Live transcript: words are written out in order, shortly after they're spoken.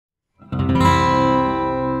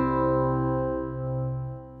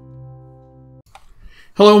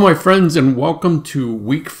Hello, my friends, and welcome to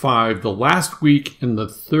week 5, the last week in the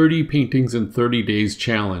 30 Paintings in 30 Days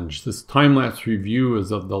challenge. This time-lapse review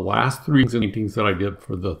is of the last 3 paintings that I did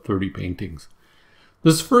for the 30 paintings.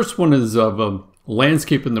 This first one is of a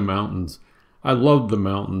landscape in the mountains. I love the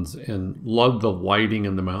mountains and love the lighting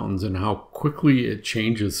in the mountains and how quickly it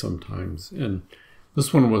changes sometimes. And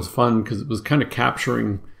this one was fun because it was kind of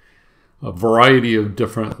capturing a variety of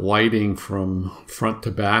different lighting from front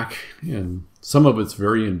to back, and some of it's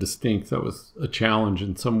very indistinct. That was a challenge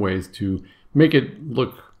in some ways to make it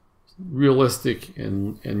look realistic,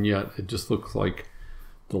 and yet it just looks like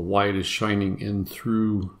the light is shining in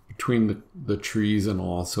through between the trees and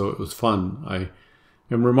all. So it was fun. I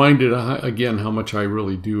am reminded again how much I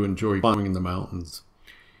really do enjoy climbing in the mountains.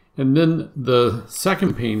 And then the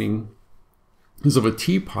second painting is of a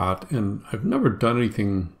teapot, and I've never done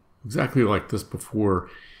anything exactly like this before.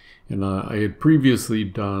 And I had previously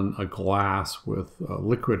done a glass with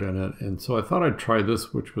liquid in it, and so I thought I'd try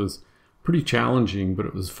this, which was pretty challenging, but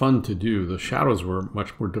it was fun to do. The shadows were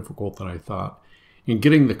much more difficult than I thought. In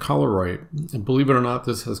getting the color right, and believe it or not,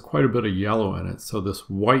 this has quite a bit of yellow in it. So this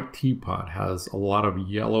white teapot has a lot of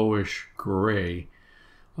yellowish gray,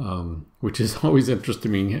 which is always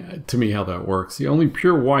interesting to me how that works. The only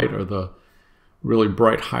pure white are the really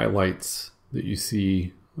bright highlights that you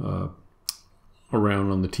see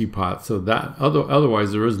around on the teapot. So that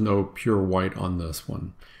otherwise there is no pure white on this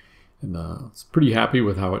one, and it's pretty happy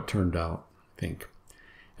with how it turned out, I think.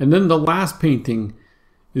 And then the last painting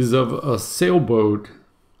is of a sailboat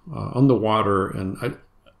on the water, and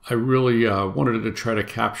I really wanted to try to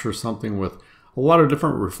capture something with a lot of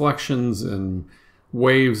different reflections and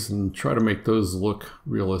waves and try to make those look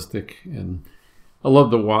realistic. And I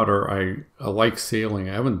love the water. I like sailing.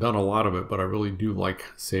 I haven't done a lot of it, but I really do like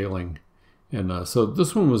sailing. And so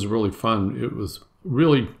this one was really fun. It was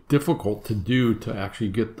really difficult to do, to actually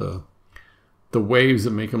get the waves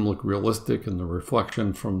that make them look realistic, and the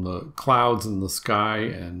reflection from the clouds in the sky,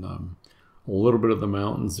 and a little bit of the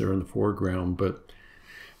mountains there in the foreground. But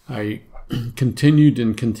I continued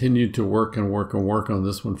to work on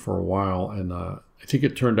this one for a while, and I think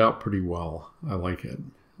it turned out pretty well. I like it.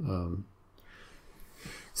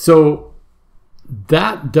 So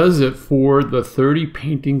that does it for the 30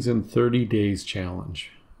 Paintings in 30 Days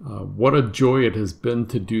challenge. What a joy it has been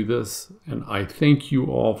to do this, and I thank you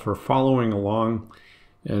all for following along.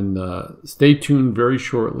 And stay tuned very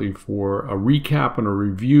shortly for a recap and a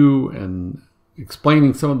review and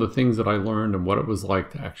explaining some of the things that I learned and what it was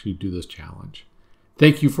like to actually do this challenge.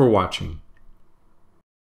 Thank you for watching.